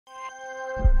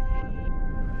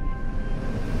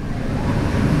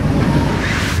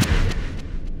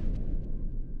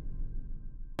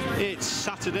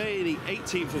Saturday, the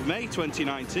 18th of May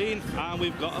 2019, and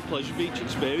we've got a Pleasure Beach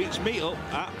Experience meetup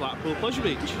at Blackpool Pleasure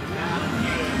Beach.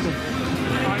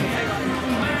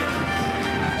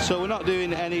 So we're not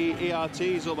doing any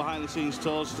ERTs or behind the scenes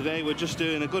tours today, we're just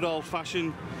doing a good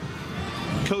old-fashioned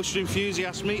coaster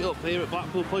enthusiast meetup here at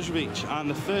Blackpool Pleasure Beach, and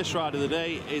the first ride of the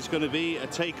day is going to be a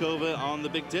takeover on the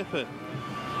Big Dipper.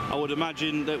 I would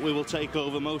imagine that we will take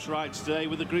over most rides today,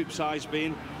 with the group size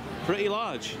being pretty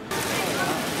large.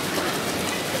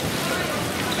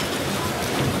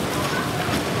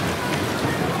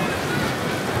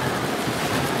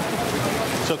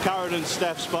 So Karen and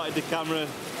Steph spotted the camera,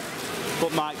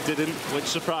 but Mike didn't, which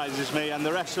surprises me, and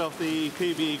the rest of the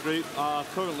PBE group are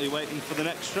currently waiting for the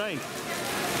next train.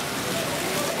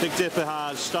 Big Dipper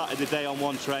has started the day on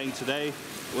one train today,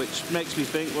 which makes me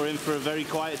think we're in for a very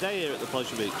quiet day here at the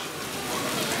Pleasure Beach.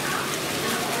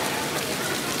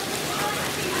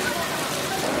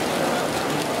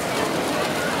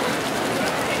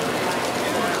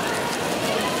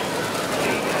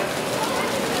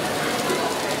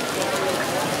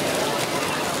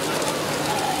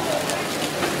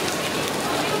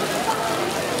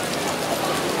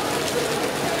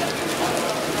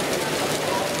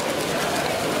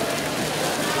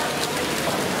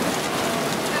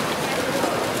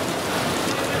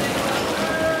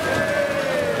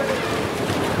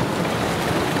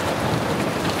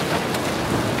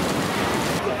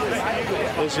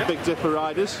 There's the Big Dipper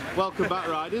riders. Welcome back,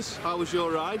 riders. How was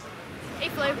your ride?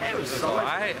 It flew. It was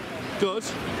alright. Good?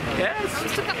 Yes.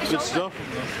 Just took up the good stuff.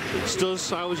 Stuz,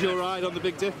 how was your ride on the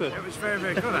Big Dipper? It was very,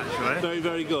 very good actually. Very,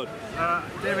 very good.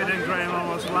 David and Graham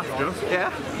almost left us.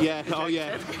 Yeah? Yeah, oh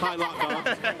yeah. High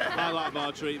lap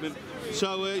bar treatment.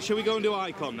 So, shall we go and do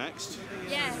Icon next?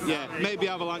 Yes. Yeah, maybe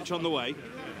Avalanche on the way,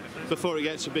 before it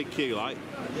gets a big queue, like.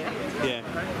 Yeah.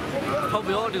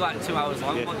 Probably already like 2 hours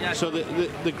long, but yeah. So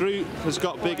the group has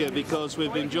got bigger because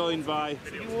we've been joined by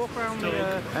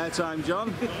Airtime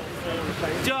John.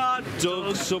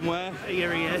 Doug somewhere.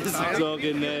 Here he is. Doug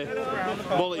and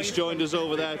Mullet's joined us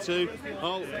over there too.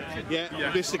 Oh, yeah,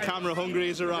 Mr. Camera Hungry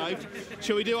has arrived.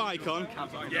 Shall we do Icon?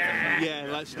 Yeah,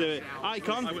 let's do it.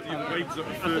 Icon?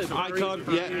 Icon,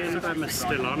 yeah. I'm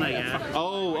still on it, yeah.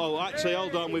 Oh, actually,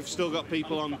 hold on, we've still got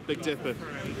people on Big Dipper.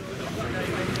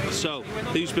 So,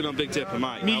 who's been on Big Dipper,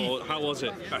 Mike? Me. How was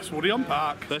it? Best Woody on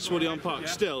Park. Best Woody on Park,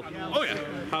 still? Oh yeah.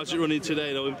 How's it running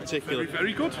today though in particular? Very,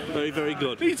 very good. Very, very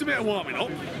good. Needs a bit of warming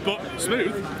up, but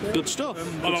smooth. Good stuff.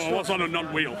 Although I was on a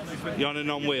non-wheel. You're on a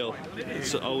non-wheel.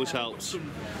 It always helps.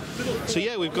 So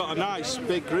yeah, we've got a nice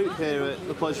big group here at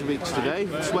the Pleasure Beach today.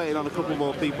 Just waiting on a couple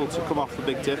more people to come off the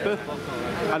Big Dipper.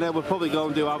 And then we'll probably go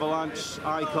and do Avalanche,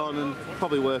 Icon, and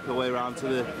probably work our way around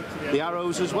to the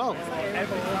Arrows as well.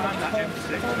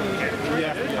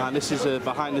 And this is a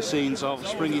behind the scenes of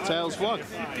Springy Tales vlog.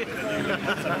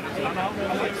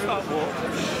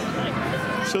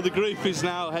 So the group is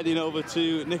now heading over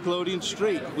to Nickelodeon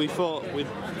Street. We thought we'd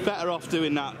better off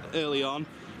doing that early on,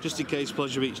 just in case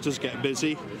Pleasure Beach does get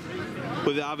busy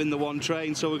with it having the one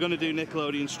train. So we're going to do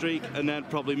Nickelodeon Street and then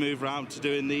probably move around to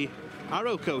doing the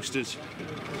Arrow coasters.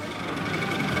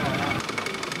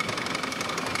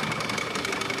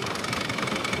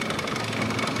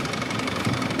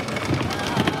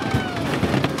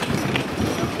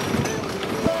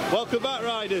 Welcome back,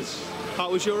 riders. How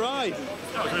was your ride?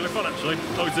 That was really fun actually.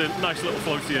 Always a nice little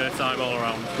floaty time all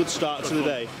around. Good start to the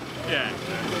day. Yeah,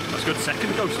 that's good.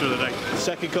 Second coaster of the day.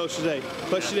 Second coaster of the day.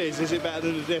 Question is it better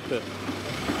than the Dipper?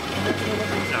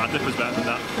 Nah, Dipper's better than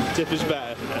that. Dipper's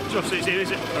better. Yeah, just it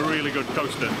is a really good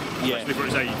coaster, especially for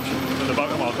its age. And the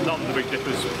bottom of not the Big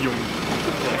Dipper's young.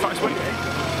 In fact, wait,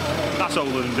 that's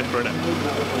older than Dipper,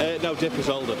 isn't it? No, Dipper's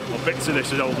older. Well, bits of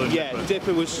this is older than Dipper. Yeah,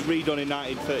 Dipper was redone in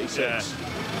 1936. Yeah.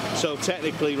 So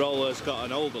technically Roller's got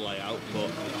an older layout, but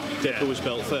Dipper was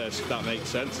built first, if that makes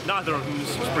sense. Neither of them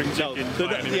springs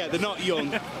they're not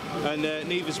young. And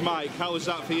neither's Mike. How was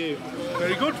that for you?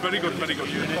 Very good, very good, very good.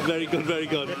 Very good, very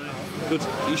good. Good.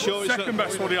 You sure it's second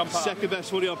best Woody on Park? Second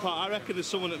best Woody on Park. I reckon there's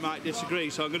someone that might disagree,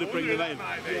 so I'm going to bring them in.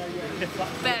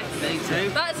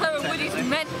 Best. That's how a Woody's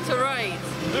meant to ride.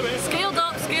 Scaled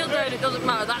up, scaled down, it doesn't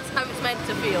matter. That's how it's meant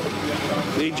to feel.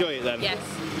 You enjoy it then? Yes.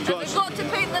 If they've got to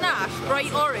paint the Nash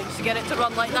bright orange to get it to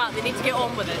run like that, they need to get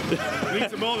on with it. They need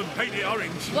to more than paint it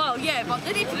orange. Well, yeah, but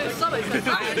they need to do something. I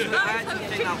actually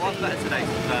think that was better today.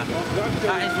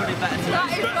 That is running better today. That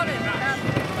is running.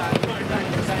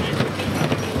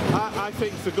 I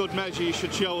think for good measure you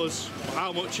should show us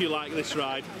how much you like this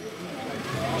ride.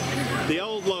 The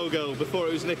old logo before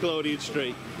it was Nickelodeon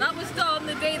Street. That was done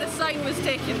the day the sign sign was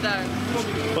taken down.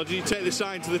 Well, did you take the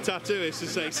sign to the tattooist to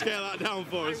say, scale that down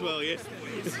for us, will you?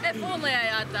 If only I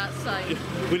had that sign.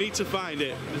 We need to find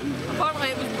it. Apparently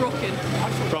it was broken.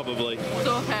 Probably.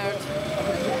 So I've heard.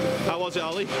 How was it,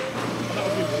 Ollie?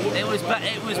 It was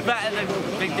better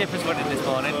than Big Dipper's winning this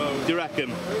morning. Do you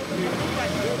reckon?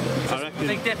 I reckon.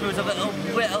 Big Dipper was a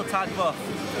little tad buff.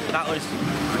 That was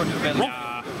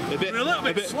Nah,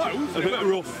 a bit slow. A bit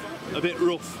rough. A bit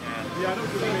rough.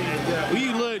 Well,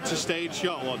 you learned to stage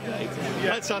shot one day.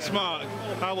 Let's ask Mark.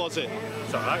 How was it?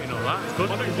 It's alright, you know that. It's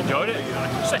good. Enjoyed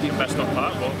it. Second best on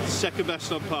park, but Second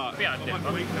best on park. yeah,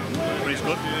 but it's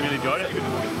good. Really enjoyed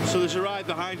it. So there's a ride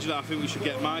behind you that I think we should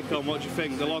get Mike on. What do you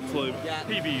think? The log flume? Yeah.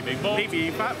 PBE big ball.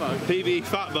 PBE fat boat. PBE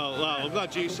fat boat. Well, I'm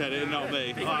glad you said it and not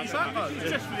me. PBE fat boat. It's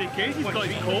just for the occasion. He's got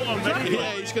his coat on ready.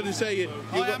 Yeah, he's going to say you.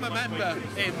 I am a member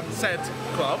in said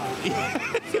club.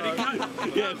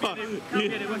 Yeah, but Can't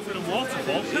get it went to the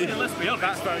waterfall. Let's be honest.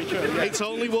 That's very true. it's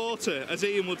only water, as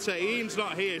Ian would say. Ian's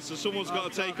not here, so someone's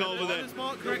got to take over there. As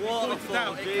Mark correctly pointed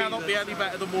out, it cannot be any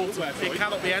better than water. It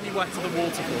cannot be any wetter than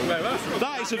waterfall.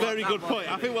 That is a very good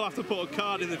point. I think we'll have to put a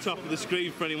card in the top of the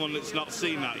screen for anyone that's not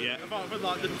seen that yet. Apart from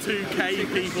like the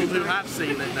 2K people who have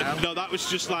seen it now. No, that was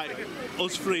just like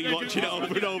us three watching it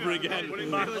over and over again.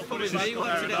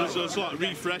 Just like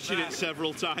refreshing it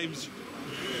several times.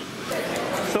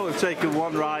 So we've taken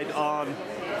one ride on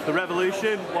the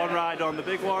Revolution, one ride on the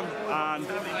big one, and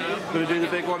we're going to do the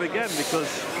big one again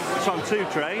because it's on 2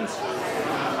 trains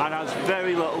and has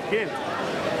very little queue.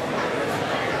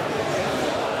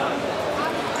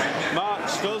 Mark,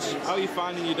 Stuz, how are you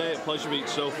finding your day at Pleasure Beach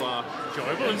so far?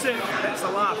 Enjoyable, isn't it? It's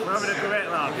a laugh. We're having a great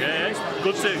laugh. Yeah, it's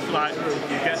good to like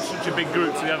get such a big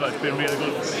group together. It's been really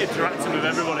good interacting with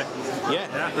everybody.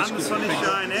 Yeah, And the sun is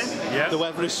shining. Yeah. the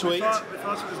weather is sweet. We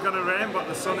thought it was going to rain, but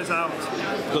the sun is out.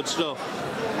 Good stuff.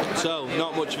 So,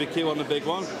 not much of a queue on the big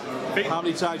one. How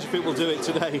many times do you think we'll do it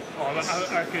today? Oh,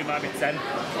 I reckon it might be 10.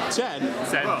 10?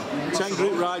 10. 10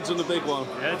 group rides on the big one.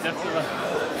 Yeah,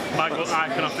 definitely. Might go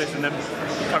icon off this and then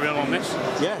carry on this.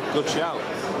 Yeah, good shout.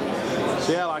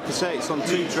 So yeah, like I say, it's on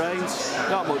 2 trains,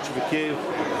 not much of a queue,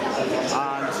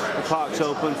 and the park's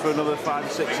open for another 5 or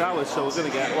 6 hours, so we're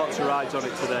going to get lots of rides on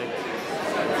it today.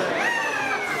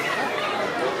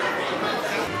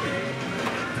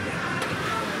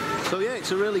 So yeah,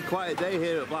 it's a really quiet day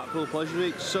here at Blackpool Pleasure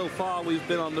Beach. So far we've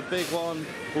been on the big one,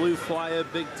 Blue Flyer,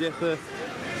 Big Dipper,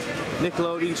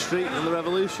 Nickelodeon Street and the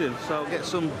Revolution. So I'll get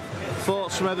some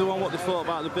thoughts from everyone, what they thought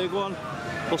about the big one.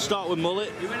 We'll start with Mullet,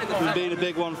 from being a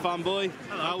big one fanboy.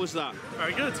 How was that?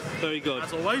 Very good. Very good.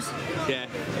 As always. Yeah,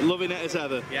 loving it as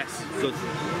ever. Yes. Good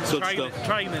stuff.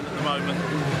 Training at the moment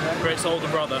for its older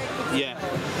brother. Yeah,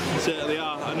 certainly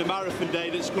are. And the marathon day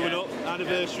that's coming up,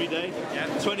 anniversary day. Yeah.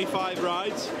 25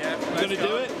 rides. Yeah. You gonna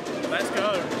do it? Let's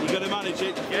go. You gonna manage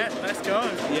it? Yeah, let's go.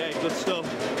 Yeah, good stuff.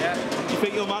 Yeah. You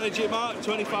think you'll manage it, Mark?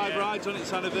 25 rides on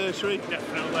its anniversary?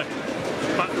 Definitely.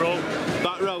 Back row.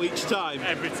 Back row each time?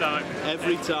 Every time.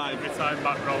 Every time. Every time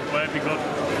back row. Won't be good.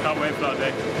 Can't wait for that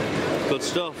day. Good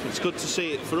stuff. It's good to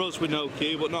see it for us with no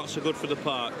queue, but not so good for the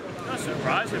park. That's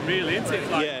surprising, really, isn't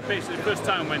it? Like, Yeah. basically, the first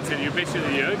time I went in, you're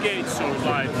basically the air gauge, so it's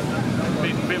like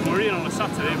a bit worrying on a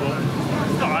Saturday, but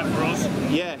it's alright for us.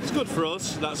 Yeah, it's good for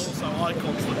us. That's. Also,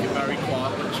 Icon's looking very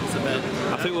quiet, which is a bit.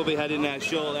 I think we'll be heading there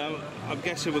shortly. I'm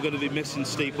guessing we're going to be missing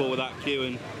Steeple with that queue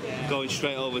and going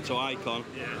straight over to Icon.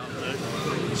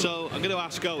 So I'm going to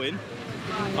ask Owen.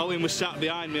 Owen was sat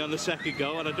behind me on the second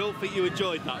go, and I don't think you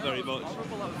enjoyed that very much.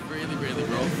 Really, really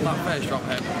rough. That first drop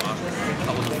here,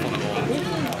 that wasn't fun at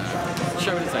all.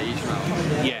 Showing its age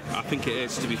now. Yeah, I think it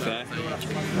is, to be fair.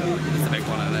 It's a big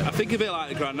one, isn't it? I think a bit like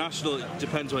the Grand National, it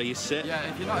depends where you sit. Yeah,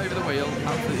 if you're not over the wheel,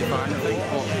 absolutely fine, I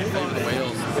think. But over the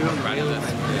wheels, it's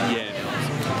horrendous.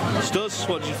 Yeah. Stuz,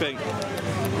 what do you think?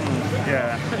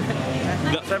 Yeah.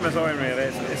 Same as Owen, really.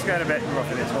 It's getting a bit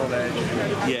rough in its old age.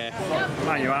 Yeah.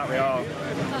 Man, you out we are.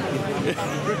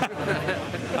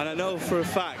 And I know for a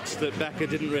fact that Becca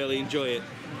didn't really enjoy it.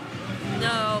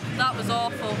 No, that was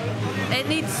awful. It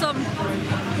needs a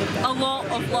lot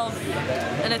of love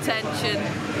and attention.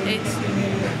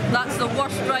 That's the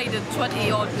worst ride in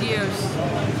 20 odd years.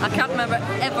 I can't remember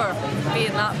ever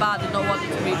being that bad and not wanting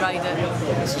to re-ride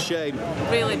it. It's a shame.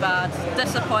 Really bad.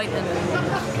 Disappointing.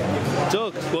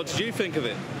 Doug, what did you think of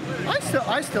it?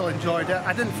 I still enjoyed it.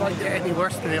 I didn't find it any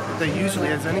worse than it usually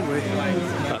is anyway.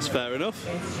 That's fair enough.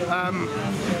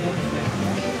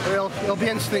 It'll be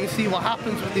interesting to see what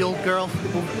happens with the old girl.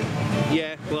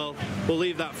 Yeah, well, we'll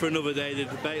leave that for another day, the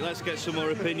debate. Let's get some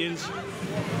more opinions.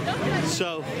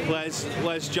 So,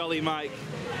 where's Jolly Mike?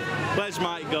 Where's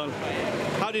Mike gone?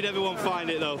 How did everyone find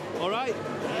it though? All right?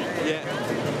 Yeah.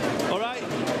 All right?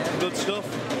 Good stuff.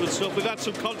 Good stuff. We've had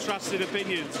some contrasting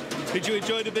opinions. Did you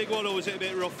enjoy the big one, or was it a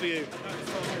bit rough for you?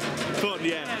 Fun,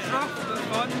 yeah. Rough but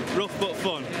fun. Rough but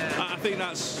fun. Yeah. I think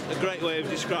that's a great way of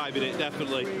describing it,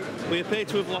 definitely. We appear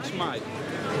to have lost Mike,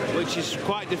 which is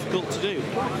quite difficult to do.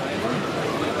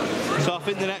 So I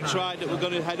think the next ride that we're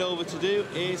going to head over to do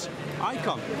is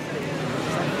Icon.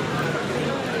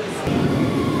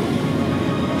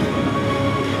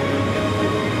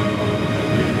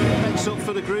 Next up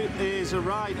for the group is a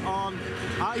ride on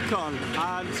Icon,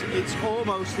 and it's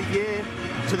almost a year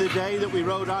to the day that we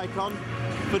rode Icon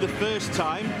for the first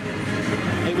time.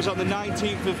 It was on the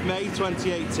 19th of May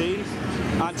 2018,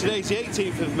 and today's the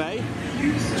 18th of May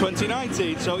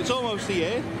 2019, so it's almost a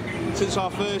year since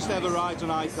our first ever ride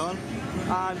on Icon.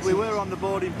 And we were on the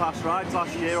boarding pass rides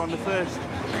last year on the first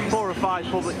 4 or 5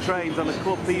 public trains on the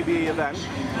Club PBE event.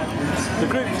 The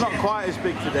group's not quite as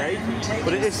big today,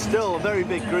 but it is still a very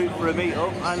big group for a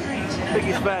meet-up, and I think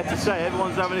it's fair to say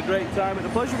everyone's having a great time at the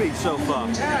Pleasure Beach so far.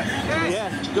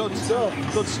 Yeah, good stuff,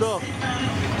 good stuff.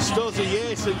 Still a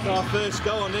year since our first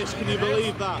go on this, can you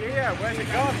believe that? Yeah, where's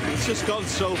it gone? It's just gone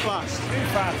so fast. Too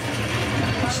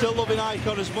fast. Still loving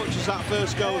Icon as much as that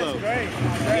first go though. Great.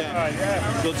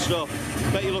 Yeah. Good stuff.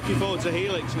 Bet you're looking forward to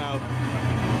Helix now.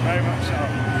 Very much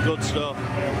so. Good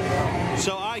stuff.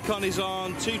 So Icon is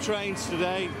on 2 trains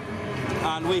today,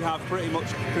 and we have pretty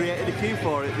much created a queue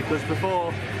for it, because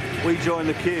before we joined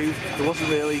the queue there wasn't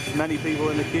really many people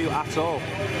in the queue at all.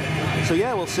 So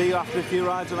yeah, we'll see you after a few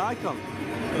rides on Icon.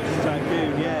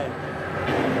 Tycoon, yeah.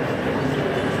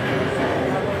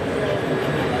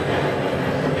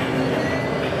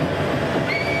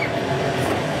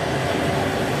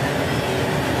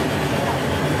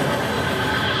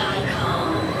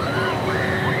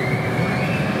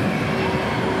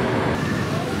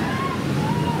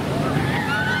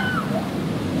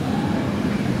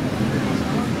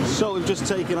 So we've just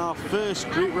taken our first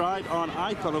group ride on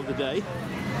Icon of the day.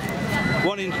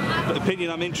 One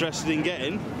opinion I'm interested in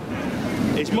getting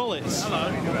is mullets. Hello.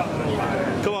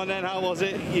 Come on then, how was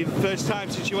it? Your first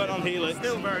time since you went on Helix?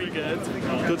 Still very good.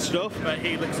 Good stuff. But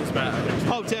Helix is better.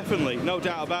 Oh, definitely, no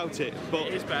doubt about it. But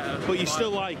it is better. But you still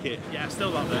like it? Yeah, I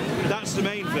still love it. That's the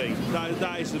main thing.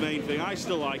 That is the main thing. I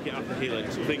still like it after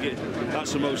Helix. I think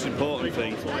that's the most important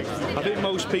thing. I think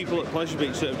most people at Pleasure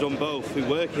Beach that have done both, who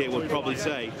work here, would probably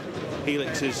say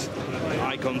Helix is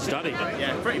Icon's daddy.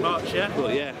 Yeah, pretty much, yeah.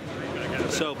 But yeah.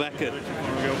 So Becca,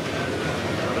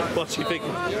 what do you think?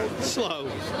 Slow.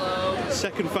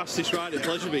 Second fastest ride at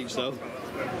Pleasure Beach though.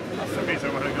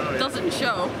 Doesn't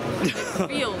show.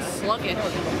 Feels sluggish.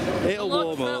 It'll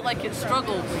warm felt up. like it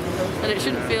struggled, and it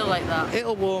shouldn't feel like that.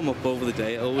 It'll warm up over the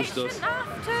day. It always does. It shouldn't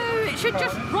have to. It should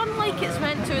just run like it's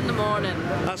meant to in the morning.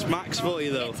 That's max for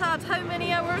you though. It's had how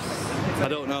many hours? I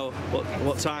don't know.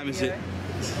 What time is it?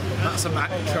 That's a Mac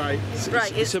tray.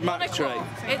 Right, it's a Mac tray.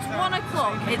 It's 1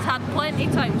 o'clock. It's had plenty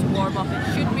of time to warm up.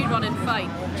 It should be running fine.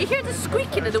 Do you hear the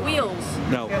squeaking of the wheels?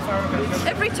 No.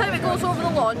 Every time it goes over the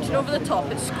launch and over the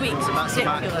top, it squeaks. It's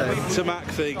ridiculous. It's a Mac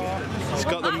thing. It's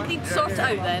got Mac needs to sort it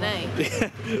out then, eh?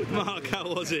 Mark, how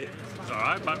was it? It's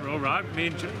alright, back row ride. Me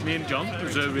and John, it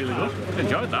was really good.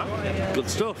 Enjoyed that. Good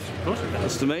stuff. Good.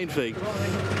 That's the main thing.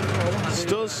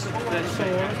 Stuz.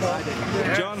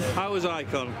 John, how was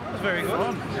Icon? It was very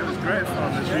good. It was great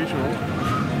fun as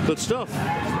usual. Good stuff.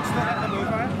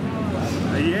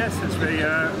 A year since we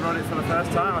rode it for the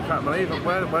first time. I can't believe it.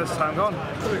 Where's time gone?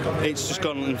 It's just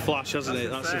gone in flash, hasn't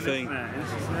it? That's the thing.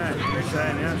 It's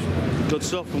insane, yeah. Good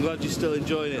stuff. I'm glad you're still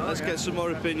enjoying it. Let's get some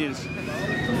more opinions.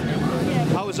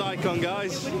 How was Icon,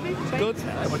 guys? Good?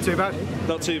 Not too bad.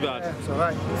 Not too bad. Yeah, it's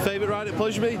alright. Favourite ride at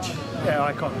Pleasure Beach? Yeah,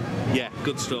 Icon. Yeah,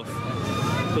 good stuff.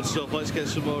 Good stuff. Let's get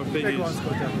some more opinions. Big one's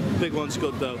good though. Big one's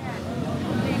good though.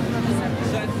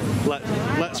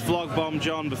 Let's vlog bomb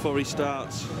John before he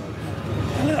starts.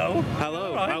 Hello.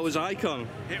 Hello. Right. How was Icon?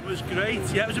 It was great.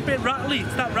 Yeah, it was a bit rattly.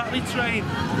 It's that rattly train.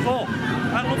 But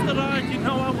I love the ride. You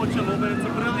know how much I love it. It's a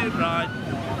brilliant ride.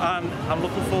 And I'm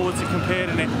looking forward to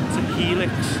comparing it to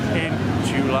Helix in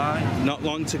July. Not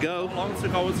long to go. Not long to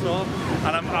go at all.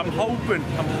 And I'm hoping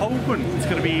it's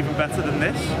going to be even better than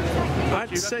this.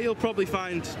 I'd say you'll probably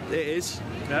find it is.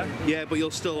 Yeah? Yeah, but you'll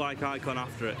still like Icon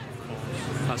after it.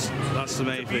 That's the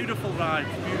main thing. Beautiful ride,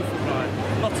 beautiful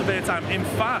ride. Lots of airtime. In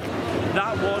fact,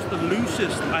 that was the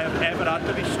loosest I have ever had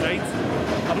to be straight.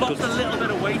 I've lost a little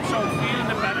bit of weight, so I'm feeling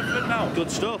the benefit now.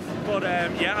 Good stuff. But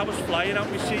yeah, I was flying out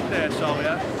my seat there, so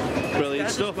yeah. Brilliant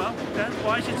stuff. Well. Yeah.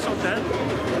 Why is it so dead?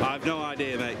 I've no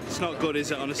idea, mate. It's not good,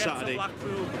 is it, on a Saturday?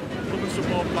 Blackpool. Come and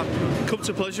support Blackpool. Come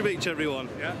to Pleasure Beach, everyone.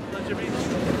 Yeah, Pleasure Beach.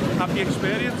 Happy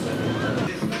experience.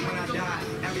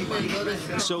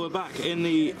 So we're back in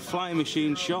the flying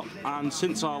machine shop, and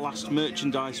since our last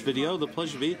merchandise video, the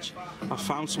Pleasure Beach, I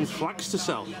found some flags to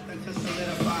sell.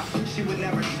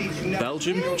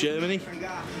 Belgium, Germany.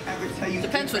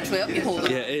 Depends which way up you hold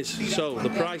it. Yeah, it is. So the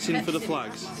pricing for the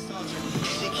flags.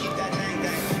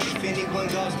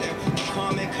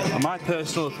 And my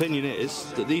personal opinion is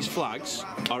that these flags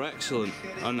are excellent,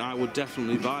 and I would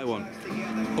definitely buy one.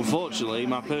 Unfortunately,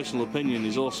 my personal opinion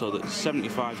is also that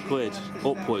 75 quid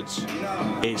upwards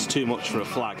is too much for a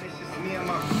flag.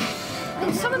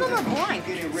 And some of them are blank.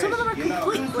 Some of them are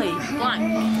completely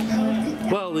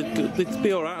blank. Well, they'd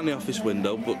be alright on the office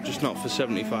window, but just not for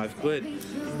 75 quid.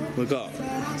 We've got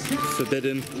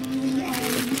forbidden. I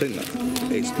think that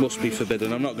it must be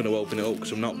forbidden. I'm not going to open it up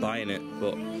because I'm not buying it,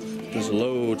 but there's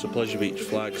loads of Pleasure Beach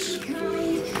flags.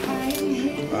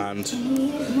 And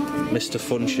Mr.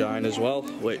 Funshine as well,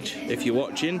 which, if you're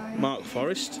watching, Mark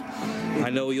Forrest, I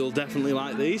know you'll definitely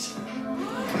like these.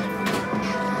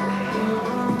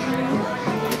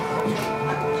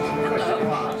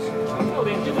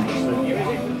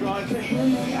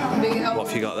 What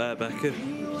have you got there, Becca?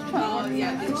 Oh,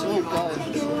 yeah. Oh, God.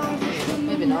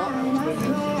 Maybe not.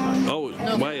 Oh,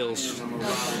 no. Wales.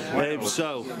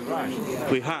 So,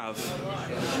 we have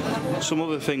some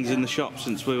other things in the shop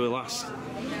since we were last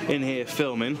in here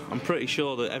filming. I'm pretty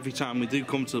sure that every time we do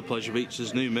come to the Pleasure Beach,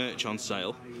 there's new merch on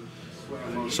sale.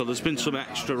 So there's been some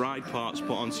extra ride parts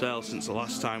put on sale since the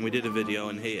last time we did a video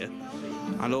in here.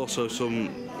 And also some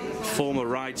former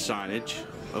ride signage.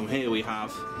 And here we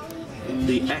have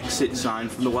the exit sign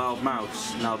from the Wild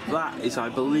Mouse. Now that is, I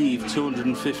believe,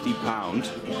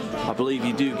 £250. I believe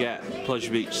you do get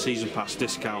Pleasure Beach season pass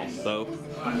discount though.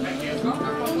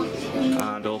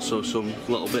 And also some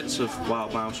little bits of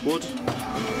Wild Mouse wood.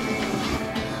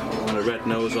 And a red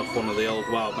nose off one of the old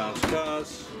Wild Mouse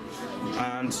cars.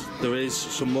 And there is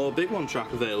some more Big One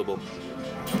track available,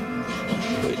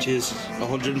 which is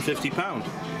 £150.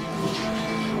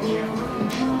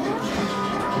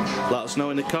 Let us know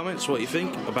in the comments what you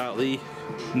think about the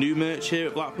new merch here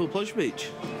at Blackpool Pleasure Beach.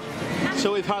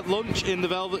 So we've had lunch in the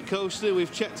Velvet Coaster,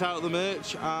 we've checked out the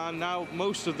merch, and now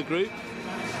most of the group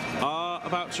are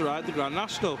about to ride the Grand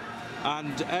National.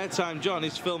 And Airtime John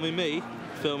is filming me,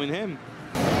 filming him.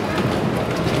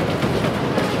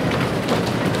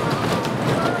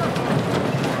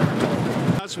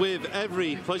 As with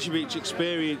every Pleasure Beach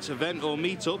experience event or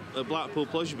meetup at Blackpool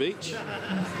Pleasure Beach,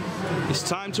 it's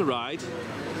time to ride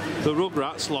the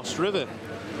Rugrats Lost River.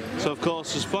 So of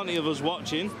course there's plenty of us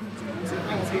watching,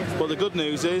 but the good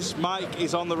news is Mike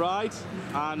is on the ride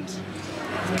and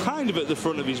kind of at the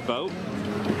front of his boat.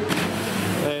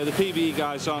 The PBE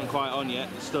guys aren't quite on yet,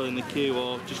 they're still in the queue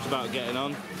or just about getting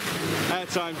on.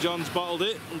 Airtime John's bottled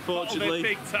it, unfortunately. Bottled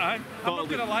it big time. I'm not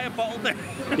going to lie, I bottled it.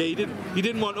 Yeah, you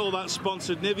didn't want all that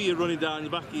sponsored Nivea running down the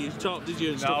back of your top, did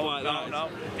you, and stuff like that? No.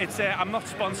 It's I'm not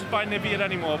sponsored by Nivea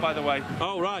anymore, by the way.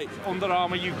 Oh, right. Under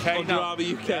Armour UK Under Armour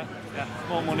UK. Yeah,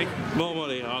 more money. More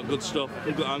money, oh, good stuff.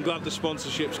 I'm glad the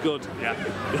sponsorship's good. Yeah.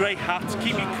 Great hats,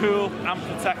 keep you cool and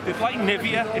protected. Like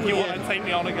Nivea, if you want to take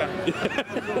me on again.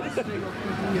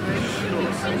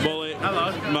 Bullet,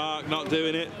 hello. Mark, not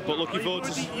doing it, but looking forward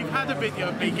to... You've had a video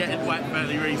of me getting wet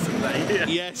fairly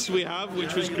recently. Yes, we have,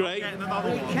 which was great.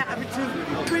 Replay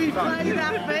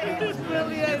that bit, it was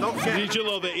brilliant. Did you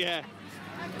love it? Yeah.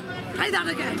 Play that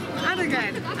again, and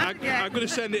again, and again. I'm going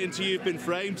to send it into You've Been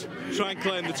Framed, try and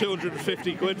claim the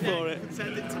 250 quid for it.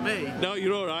 Send it to me. No,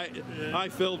 you're alright, yeah. I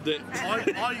filmed it.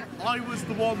 I was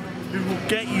the one who will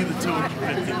get you the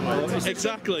 250 quid.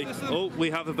 Exactly. Oh, we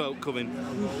have a boat coming.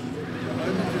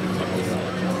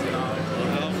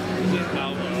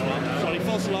 Sorry,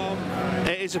 false alarm.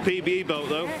 It is a PBE boat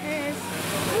though. It is.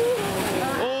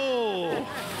 Oh!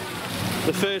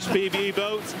 The first PBE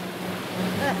boat.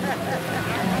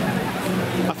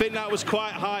 I think that was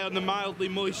quite high on the mildly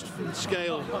moist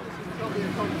scale.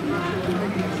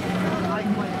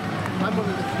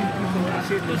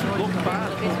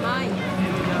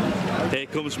 Here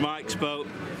comes Mike's boat,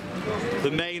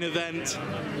 the main event,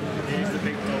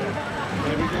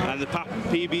 and the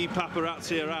PBE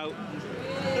paparazzi are out.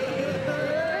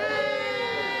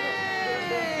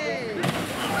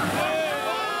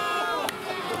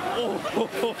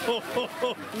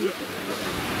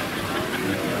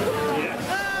 Yes.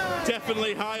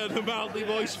 Definitely high on the mildly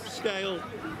moist scale.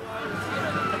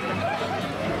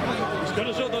 He's got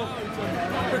us up though.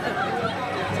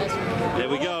 There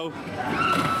we go.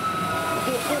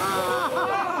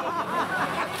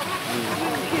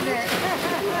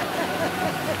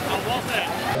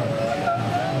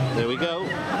 There we go.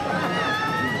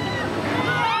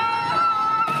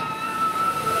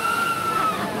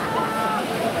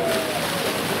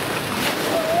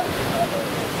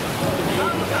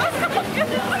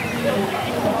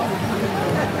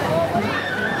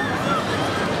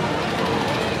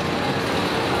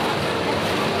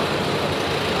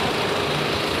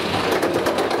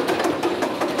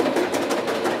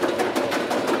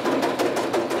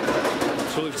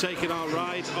 taken our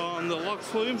ride on the log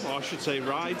flume, or I should say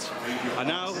rides, and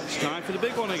now it's time for the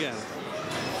big one again.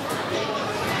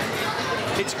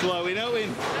 It's Glowing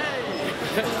Owen.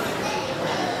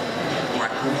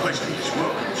 Blackpool Pleasure Beach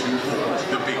welcomes you aboard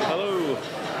the big one. Hello.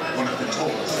 One of the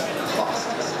tallest,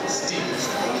 fastest, steepest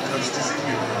roller coasters in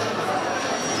Europe.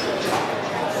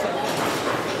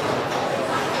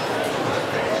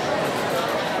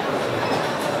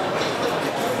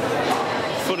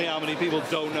 Funny how many people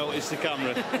don't notice the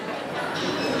camera.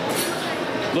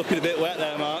 Looking a bit wet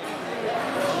there, Mark.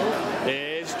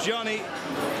 Here's Johnny.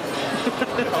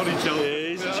 Howdy, John.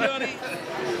 Here's Johnny.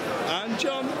 And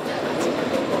John.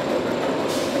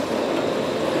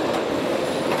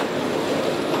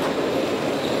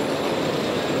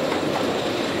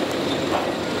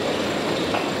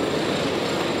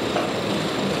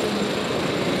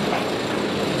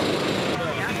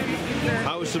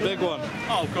 How was the big one?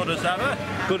 Oh, good as ever.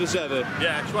 Good as ever.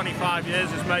 Yeah, 25 years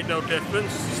has made no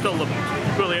difference. Still a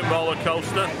brilliant roller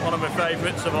coaster, one of my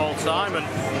favourites of all time. And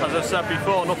as I said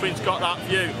before, nothing's got that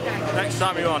view. Next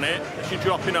time you're on it, as you're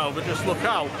dropping over, just look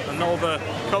out. And no other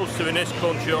coaster in this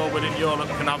country or within Europe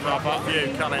can have that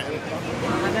view, can it?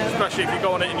 And especially if you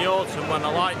go on it in the autumn when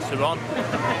the lights are on,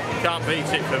 can't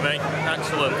beat it for me.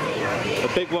 Excellent. A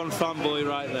big one fanboy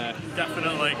right there.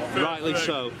 Definitely. Rightly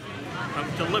so.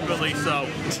 And deliberately so.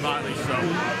 Rightly so.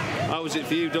 How was it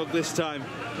for you, Doug, this time?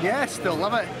 Yeah, still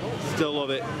love it. Still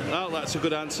love it. Oh, that's a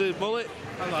good answer. Mullet?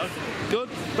 Hello. Good?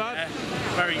 Bad?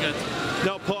 Very good.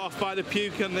 Not put off by the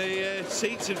puke on the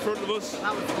seats in front of us?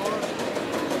 That was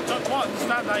horrible. Don't quite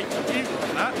understand how you can puke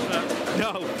on that, but...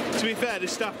 No. To be fair, the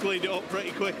staff cleaned it up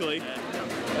pretty quickly. Yeah.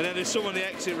 And then there's some on the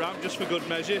exit ramp just for good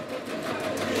measure.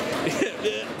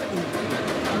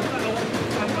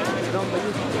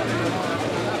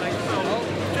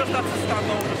 Just had to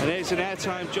stand over. And here's an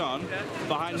airtime John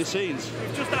behind the scenes.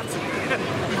 We've just had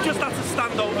to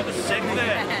stand over the sick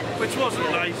there, which wasn't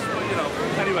nice, but you know.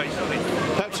 Anyway, sorry.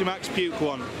 Pepsi Max puke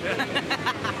one.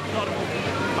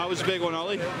 How was the big one,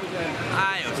 Ollie?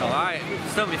 It was alright.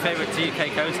 Still my favourite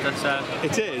UK coaster, so...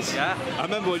 It is? Yeah. I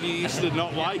remember when you used to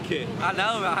not like it. I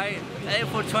know, right?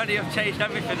 April 20 have changed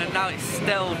everything and now it's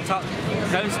still top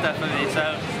coaster for me,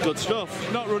 so... Good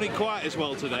stuff. Not running quite as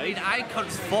well I today. mean,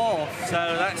 Icon's fourth,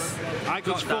 so that's...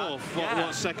 Icon's got fourth. that. Yeah.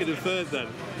 What's second and third then?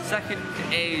 Second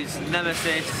is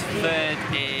Nemesis, third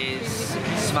is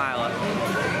Smiler.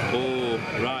 Oh,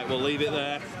 right, we'll leave it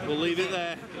there. We'll leave it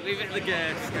there. Leave it in the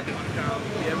gears.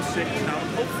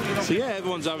 So yeah,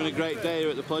 everyone's having a great day here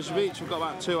at the Pleasure Beach. We've got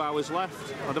about 2 hours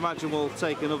left. I'd imagine we'll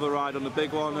take another ride on the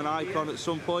big one and Icon at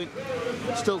some point.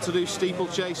 Still to do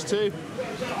steeplechase too.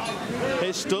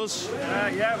 Here's Stuz.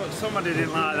 Yeah, but somebody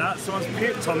didn't like that. Someone's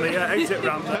puked on the exit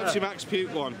ramp there. Pepsi Max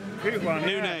Puke one. Puke one,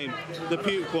 New yeah. name, the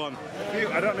Puke one.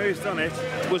 Puke, I don't know who's done it.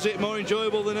 Was it more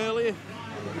enjoyable than earlier?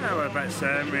 Yeah, we're about the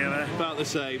same, really. About the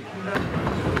same.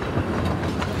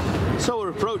 So we're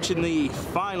approaching the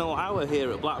final hour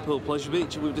here at Blackpool Pleasure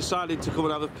Beach and we've decided to come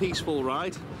and have a peaceful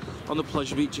ride on the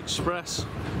Pleasure Beach Express.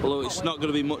 Although it's not going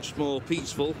to be much more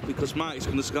peaceful because Mike's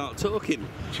going to start talking.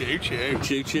 Choo choo.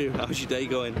 Choo choo. How's your day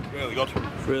going? Really good.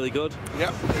 Really good?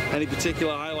 Yep. Any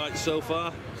particular highlights so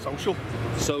far? Social.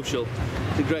 Social.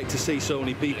 It's been great to see so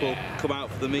many people come out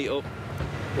for the meetup.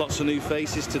 Lots of new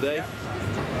faces today.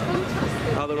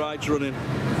 How are the rides running?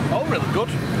 Oh, really good.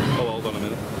 Oh, hold on a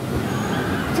minute.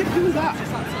 Who's that?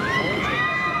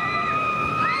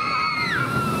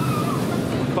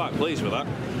 Quite pleased with that.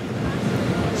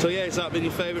 So yeah, has that been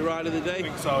your favourite ride of the day? I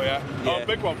think so, yeah. Yeah. Oh,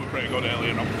 big one was pretty good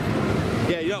earlier on.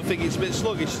 Yeah, you don't think it's a bit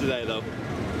sluggish today though?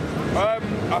 I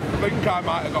think I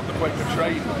might have got the quicker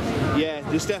train. Yeah,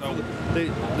 there's definitely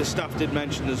the staff did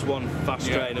mention there's one fast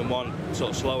train and one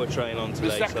sort of slower train on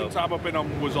today. The second time I've been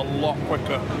on was a lot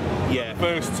quicker. Yeah.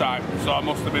 First time, so I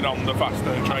must have been on the faster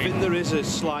train. I think there is a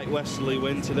slight westerly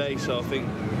wind today, so I think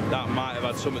that might have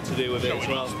had something to do with it as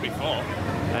well. East before.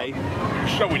 Hey?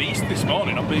 Showing east this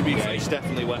morning on BBC. Yeah, it's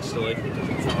definitely westerly.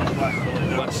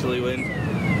 Westerly wind.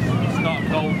 It's not a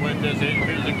cold wind, is it? If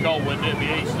it was a cold wind, it'd be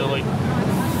easterly.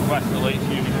 Westerly, it's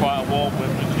usually quite a warm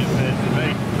wind, which is weird to me.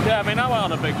 Yeah, I mean, I went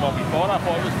on a big one before and I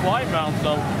thought it was flying round,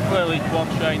 so clearly one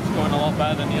train's going a lot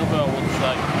better than the other, I would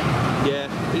say. Yeah.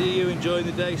 Are you enjoying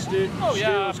the day, Stu? Oh,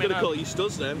 yeah. I was going to call you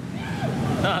Stuz then.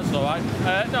 That's alright.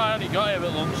 No, I only got here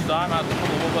at lunchtime, I had a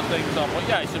couple of other things on, but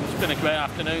yeah, it's been a great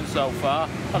afternoon so far.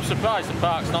 I'm surprised the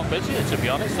park's not busier, to be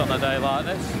honest, on a day like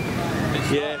this.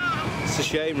 It's a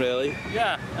shame, really.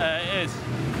 Yeah, it is.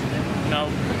 You know,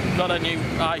 got a new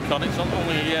Icon, it's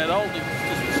only a year old,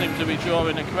 it's just the seem to be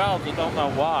drawing the crowds. I don't know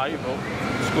why, but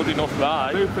it's good enough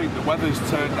ride. I do think the weather's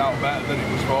turned out better than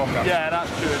it was forecast. Yeah,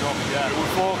 that's true enough, yeah. It was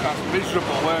forecast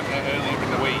miserable, weren't it, earlier in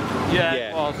the week? Yeah,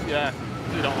 it was, yeah.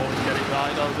 They don't always get it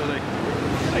right, though, do they?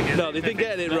 No, they've been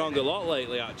getting it wrong a lot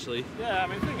lately, actually. Yeah, I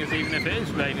mean, the thing is, even if it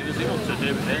is raining, there's enough to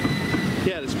do with it.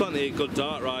 Yeah, there's plenty of good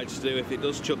dark rides to do if it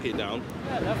does chuck it down.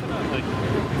 Yeah, definitely.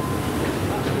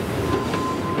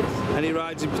 Any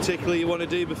rides in particular you want to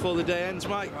do before the day ends,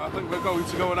 Mike? I think we're going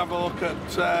to go and have a look at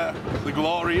the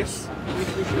glorious.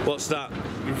 What's that?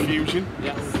 Infusion.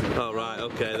 Yes. Oh, right,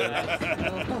 okay then.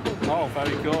 Oh,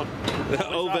 very good.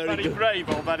 Oh, very good. Brave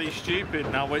or very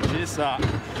stupid now, which is that?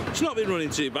 It's not been running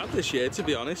too bad this year, to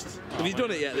be honest. Have you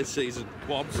done it yet this season?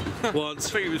 Once. Once.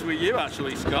 I think it was with you,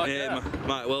 actually, Scott. Yeah,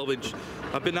 might well be.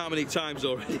 I've been that many times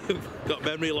already. Got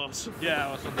memory loss. Yeah,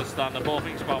 that's understandable. I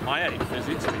think it's about my 8th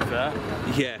visit, to be fair.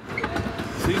 Yeah.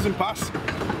 Season pass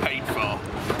paid for.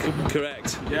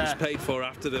 Correct. Yeah. It's paid for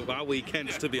after our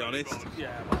weekends, to be honest.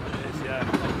 Yeah, well, it is, yeah.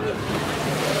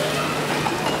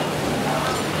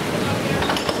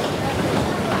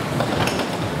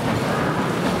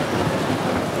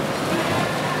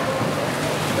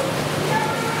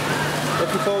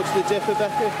 Looking forward to the dipper,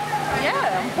 Becky?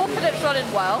 Yeah, I'm hoping it's running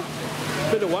well.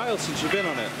 It's been a while since you've been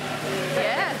on it.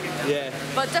 Yeah. Yeah.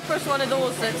 But Dipper's one of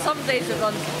those that some days it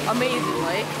runs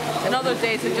amazingly, and other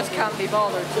days it just can't be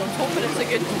bothered, so I'm hoping it's a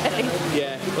good day.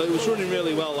 Yeah, well, it was running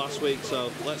really well last week,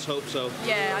 so let's hope so.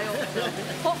 Yeah, I hope so.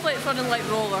 Hopefully it's running like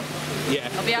roller. Yeah.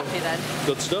 I'll be happy then.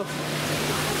 Good stuff.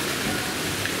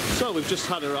 So we've just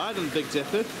had a ride on the Big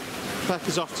Dipper.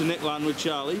 Becca's off to Nickland with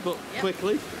Charlie, but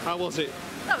quickly, how was it?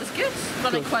 That was good.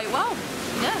 Running quite well.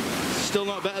 Yeah. Still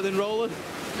not better than roller?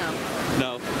 No.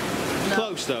 No.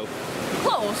 Close though?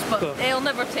 Close, but it'll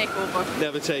never take over.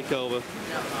 Never take over. No.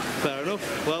 Fair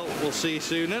enough. Well, we'll see you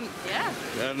soon then. Yeah.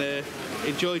 And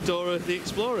enjoy Dora the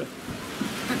Explorer.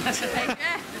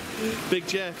 Big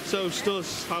Jeff. So,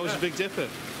 Stuz, how was the Big Dipper?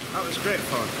 That was great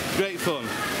fun. Great fun?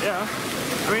 Yeah.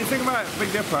 I mean, think about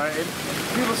Big Dipper.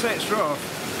 People say it's rough,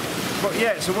 but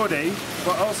yeah, it's a woody,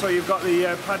 but also you've got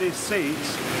the padded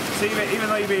seats. So even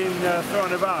though you're being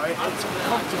thrown about, it's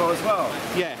comfortable as well.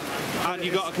 Yeah. And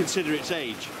you've got to consider its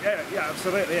age. Yeah,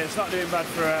 absolutely. It's not doing bad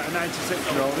for a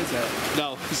 96-year-old, is it?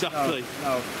 No, exactly.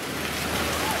 No.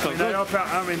 I mean, I hope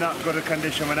I'm in that good a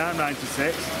condition when I'm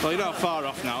 96. Well, you're not far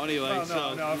off now anyway.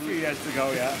 No, a few years to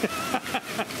go, yeah.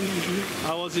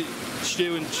 How was it,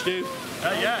 Stu and Stu?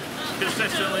 Yeah,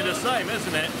 consistently the same,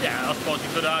 isn't it? Yeah, I suppose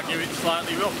you could argue it's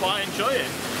slightly rough, but I enjoy it.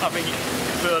 I think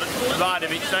for a ride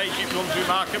of its age, it runs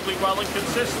remarkably well and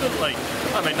consistently.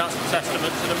 I mean, that's a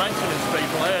testament to the maintenance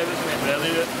people here, isn't it,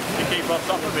 really, that they keep on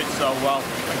top of it so well.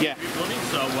 Yeah. Keep running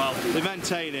so well. They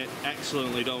maintain it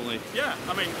excellently, don't they? Yeah,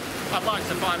 I mean, I'd like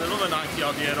to find another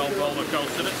 90-odd-year-old roller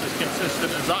coaster that's as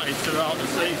consistent as that is throughout the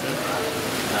season.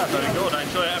 Yeah, very good. I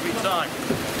enjoy it every time.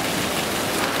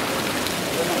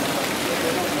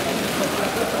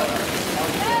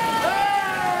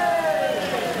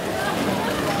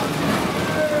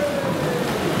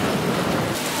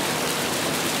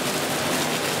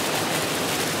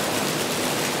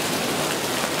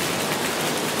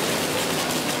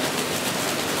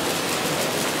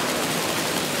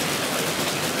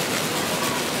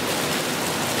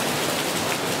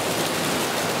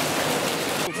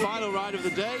 Final ride of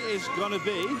the day is going to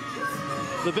be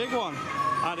the big one,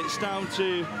 and it's down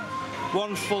to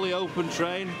one fully open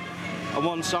train and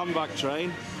one sandbag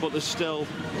train, but there's still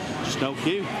just no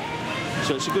queue,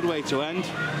 so it's a good way to end.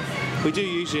 We do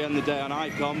usually end the day on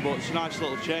Icon, but it's a nice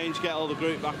little change, get all the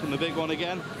group back on the big one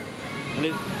again.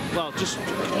 And well, just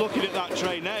looking at that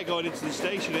train there going into the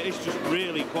station, it is just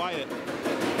really quiet.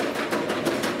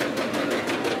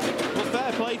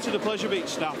 Fair play to the Pleasure Beach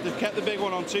staff. They've kept the big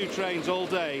one on 2 trains all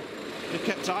day. They've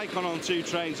kept Icon on 2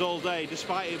 trains all day,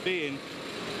 despite it being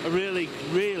a really,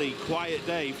 really quiet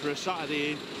day for a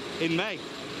Saturday in May.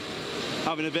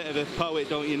 Having a bit of a poet,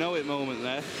 don't you know it moment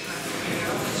there.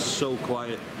 So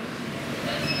quiet.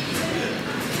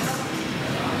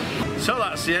 So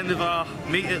that's the end of our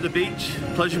Meet at the Beach,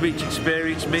 Pleasure Beach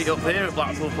experience meet up here at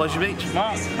Blackpool Pleasure Beach.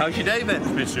 Mark, how's your day been?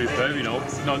 It's been superb, you know.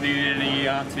 Not needing any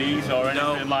ERTs or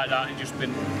anything like that. It's just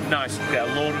been nice to get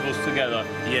a load of us together.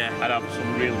 Yeah. And have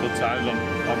some real good times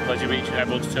on Pleasure Beach.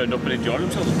 Everyone's turned up and enjoyed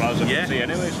themselves as far as I can see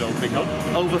anyway, so big up.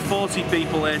 Over 40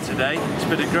 people here today. It's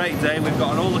been a great day. We've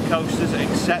got on all the coasters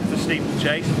except for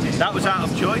Steeplechase. That was out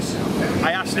of choice.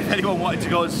 I asked if anyone wanted to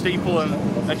go on Steeple and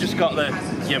I just got the,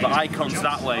 yeah, but Icon's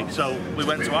that way. So we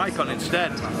went to Icon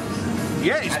instead.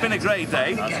 Yeah, it's been a great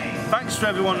day. Thanks to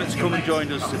everyone that's come and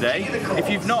joined us today. If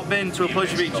you've not been to a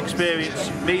Pleasure Beach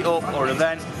experience, meet up or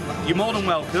event, you're more than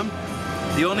welcome.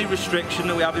 The only restriction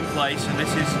that we have in place, and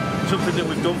this is something that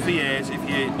we've done for years, if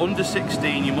you're under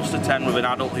 16 you must attend with an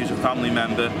adult who's a family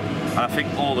member, and I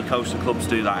think all the coaster clubs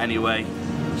do that anyway.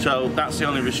 So that's the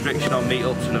only restriction on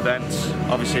meetups and events.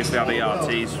 Obviously if we have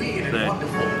ERTs,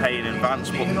 they're pay in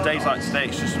advance, but days like today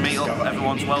it's just a meetup,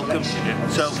 everyone's welcome.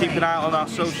 So keep an eye out on our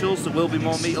socials, there will be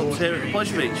more meetups here at the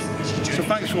Pleasure Beach. So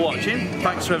thanks for watching,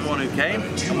 thanks to everyone who came,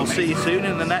 and we'll see you soon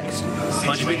in the next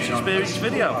Pleasure Beach Experience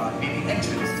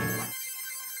video.